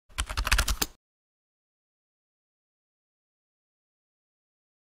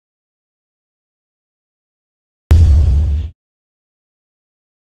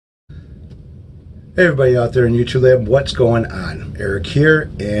Hey everybody out there in YouTube Lab, what's going on? Eric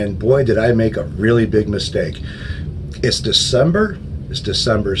here, and boy did I make a really big mistake. It's December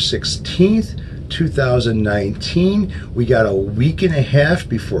 16th, 2019. We got a week and a half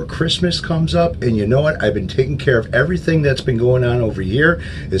before Christmas comes up, and you know what? I've been taking care of everything that's been going on over here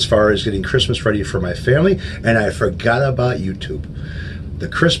as far as getting Christmas ready for my family, and I forgot about YouTube. The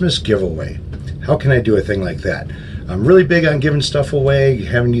Christmas giveaway. How can I do a thing like that? I'm really big on giving stuff away,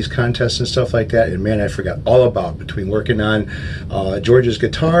 having these contests and stuff like that, and man, I forgot all about between working on George's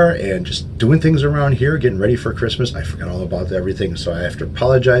guitar and just doing things around here, getting ready for Christmas. I forgot all about everything, so I have to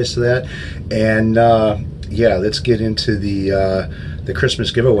apologize to that. And yeah, let's get into the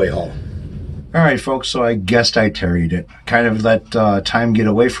Christmas giveaway haul. All right, folks, so I guessed I tarried it. Kind of let time get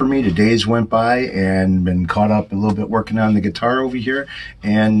away from me. The days went by and been caught up a little bit working on the guitar over here.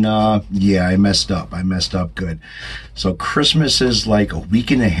 And yeah, I messed up. I messed up good. So Christmas is like a week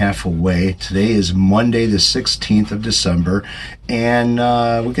and a half away. Today is Monday, the 16th of December. And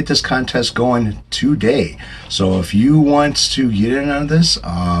we'll get this contest going today. So if you want to get in on this,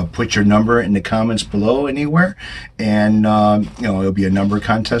 put your number in the comments below anywhere. And, you know, it'll be a number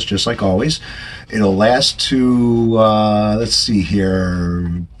contest just like always. It'll last to, let's see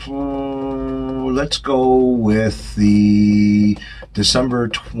here, let's go with the December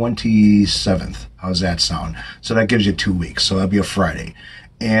 27th. How's that sound? So that gives you 2 weeks, so that'll be a Friday.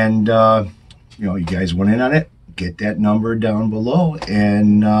 And, you know, you guys went in on it, get that number down below,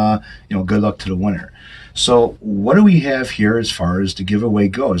 and, you know, good luck to the winner. So what do we have here as far as the giveaway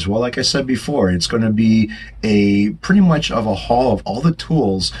goes? Well, like I said before, it's going to be a pretty much of a haul of all the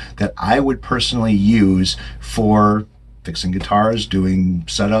tools that I would personally use for fixing guitars, doing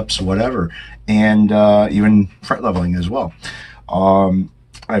setups, whatever, and even fret leveling as well.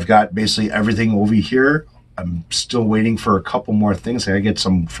 I've got basically everything over here. I'm still waiting for a couple more things. I gotta get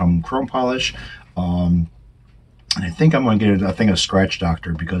some from Chrome Polish. And I think I'm going to get a thing of Scratch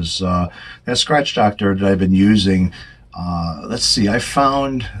Doctor, because that Scratch Doctor that I've been using, let's see, I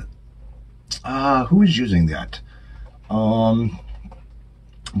found, who is using that?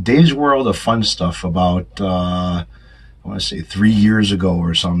 Days World of Fun Stuff about, I want to say 3 years ago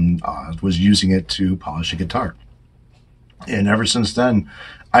or something, was using it to polish a guitar. And ever since then,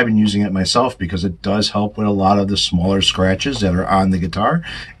 I've been using it myself because it does help with a lot of the smaller scratches that are on the guitar,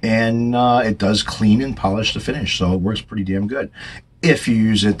 and it does clean and polish the finish, so it works pretty damn good if you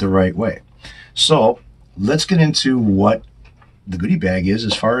use it the right way. So let's get into what the goodie bag is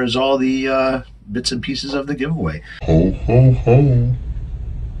as far as all the bits and pieces of the giveaway. Ho, ho, ho.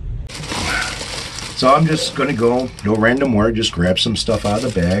 So I'm just going to go, no random word, just grab some stuff out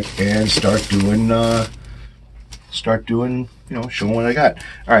of the bag and start doing, you know, showing what I got.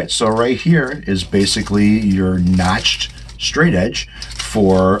 All right, so right here is basically your notched straight edge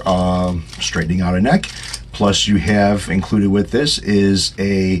for straightening out a neck. Plus you have included with this is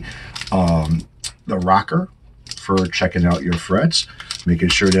a the rocker for checking out your frets, making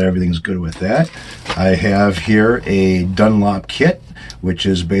sure that everything's good with that. I have here a Dunlop kit, which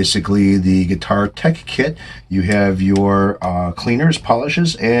is basically the Guitar Tech kit. You have your cleaners,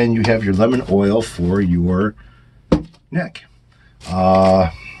 polishes, and you have your lemon oil for your neck.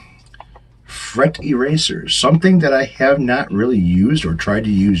 Fret erasers, something that I have not really used or tried to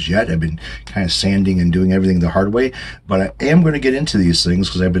use yet. I've been kind of sanding and doing everything the hard way, but I am going to get into these things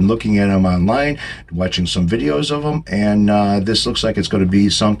because I've been looking at them online, watching some videos of them, and this looks like it's going to be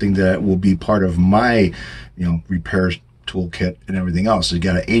something that will be part of my, you know, repair toolkit and everything else. So you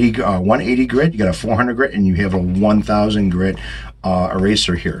got a 180 grit, you got a 400 grit, and you have a 1000 grit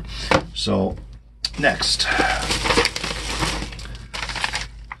eraser here. So next,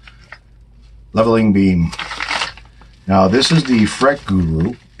 leveling beam. Now this is the Fret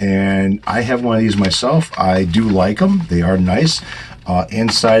Guru, and I have one of these myself. I do like them. They are nice.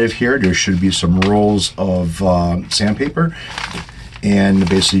 Inside of here there should be some rolls of sandpaper, and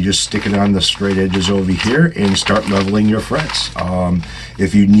basically just stick it on the straight edges over here and start leveling your frets.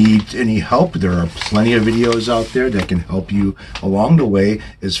 If you need any help, there are plenty of videos out there that can help you along the way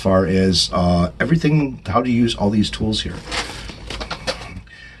as far as everything, how to use all these tools here.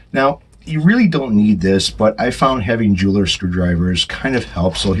 Now, you really don't need this, but I found having jeweler screwdrivers kind of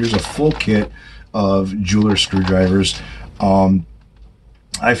helps. So here's a full kit of jeweler screwdrivers.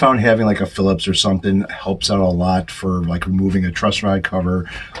 I found having like a Phillips or something helps out a lot for like removing a truss rod cover,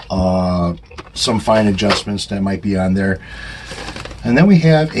 some fine adjustments that might be on there. And then we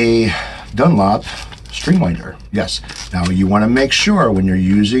have a Dunlop string winder. Yes, now you want to make sure when you're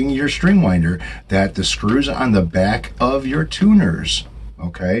using your string winder that the screws on the back of your tuners,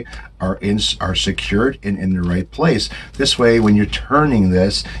 okay, are secured and in the right place. This way, when you're turning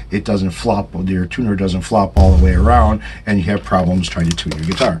this, it doesn't flop, your tuner doesn't flop all the way around and you have problems trying to tune your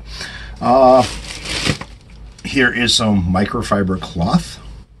guitar. Here is some microfiber cloth.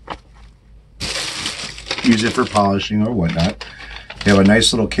 Use it for polishing or whatnot. You have a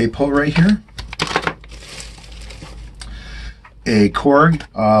nice little capo right here. A Korg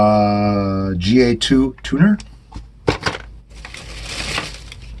GA2 tuner.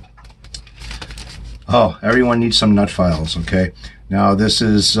 Oh, everyone needs some nut files, okay? Now this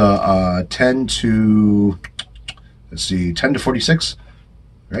is 10 to, let's see, 10 to 46,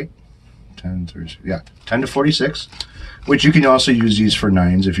 right? 10 to 46, which you can also use these for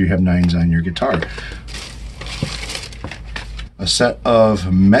 9s if you have 9s on your guitar. A set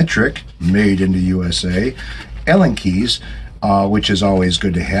of metric, made in the USA, Allen keys, which is always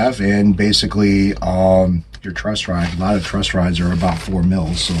good to have, and basically your truss rod, a lot of truss rods are about 4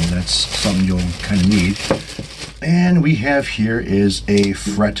 mils, so that's something you'll kind of need. And we have here is a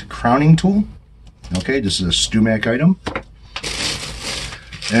fret crowning tool. Okay, this is a StewMac item.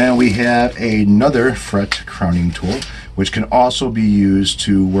 And we have another fret crowning tool, which can also be used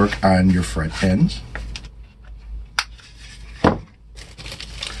to work on your fret ends.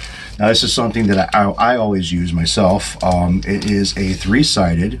 Now this is something that I always use myself. It is a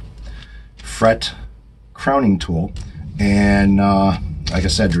 3-sided fret crowning tool, and like I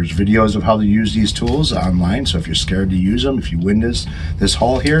said, there's videos of how to use these tools online, so if you're scared to use them, if you win this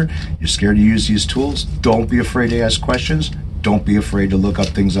haul here, you're scared to use these tools, don't be afraid to ask questions. Don't be afraid to look up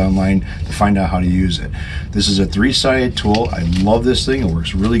things online to find out how to use it. This is a 3-sided tool. I love this thing. It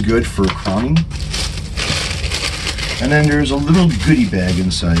works really good for crowning. And then there's a little goodie bag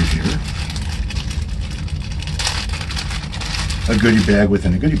inside here. A goodie bag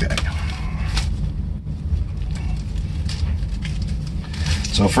within a goodie bag.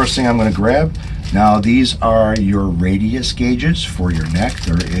 So first thing I'm going to grab, now these are your radius gauges for your neck.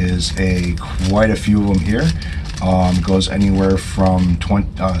 There is quite a few of them here. Goes anywhere from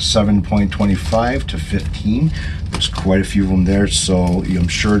 7.25 to 15. There's quite a few of them there, so I'm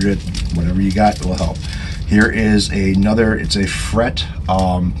sure that whatever you got will help. Here is another, it's a fret.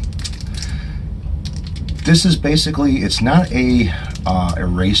 This is basically, it's not a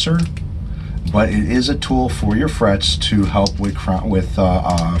eraser, but it is a tool for your frets to help with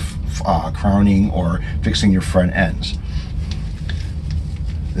crowning or fixing your fret ends.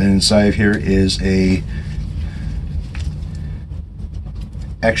 Then inside of here is a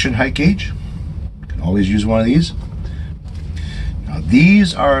action height gauge. You can always use one of these. Now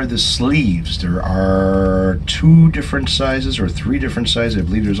these are the sleeves. There are 2 different sizes or 3 different sizes. I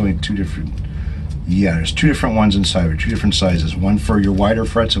believe there's only 2 different. Yeah, there's 2 different ones inside, or 2 different sizes. One for your wider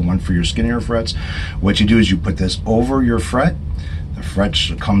frets and one for your skinnier frets. What you do is you put this over your fret. The fret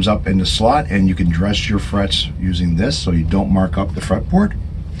comes up in the slot, and you can dress your frets using this so you don't mark up the fretboard.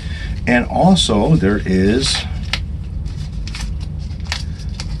 And also there is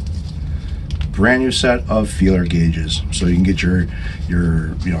brand new set of feeler gauges, so you can get your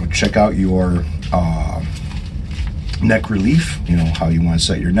check out your neck relief, how you want to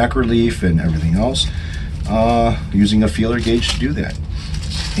set your neck relief and everything else, using a feeler gauge to do that.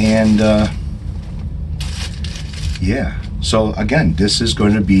 And yeah, so again, this is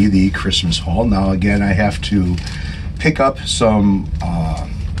going to be the Christmas haul. Now again, I have to pick up some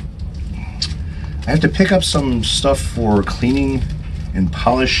stuff for cleaning and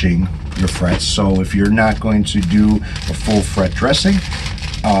polishing your frets. So if you're not going to do a full fret dressing,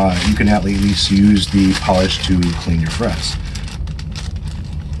 you can at least use the polish to clean your frets.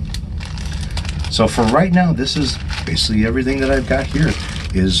 So for right now, this is basically everything that I've got here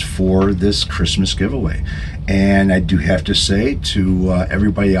is for this Christmas giveaway. And I do have to say to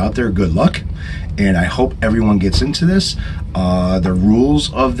everybody out there, good luck. And I hope everyone gets into this. The rules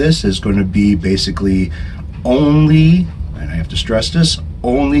of this is going to be basically only, and I have to stress this,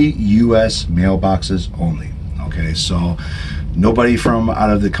 only U.S. mailboxes only. Okay, so nobody from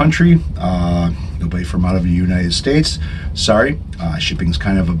out of the country, nobody from out of the United States. Sorry, shipping's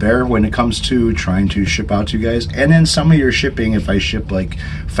kind of a bear when it comes to trying to ship out to you guys. And then some of your shipping, if I ship like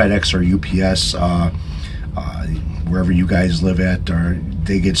FedEx or UPS, wherever you guys live at, or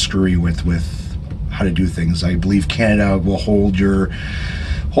they get screwy with how to do things. I believe Canada will hold your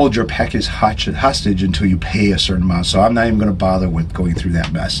package hostage until you pay a certain amount. So I'm not even going to bother with going through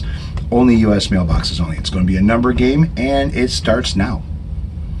that mess. Only U.S. mailboxes only. It's going to be a number game, and it starts now.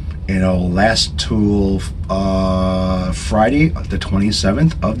 It'll last till Friday, the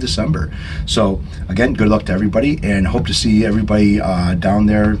 27th of December. So again, good luck to everybody, and hope to see everybody down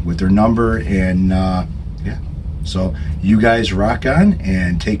there with their number. And yeah, So you guys rock on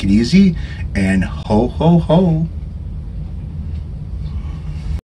and take it easy, and ho ho ho.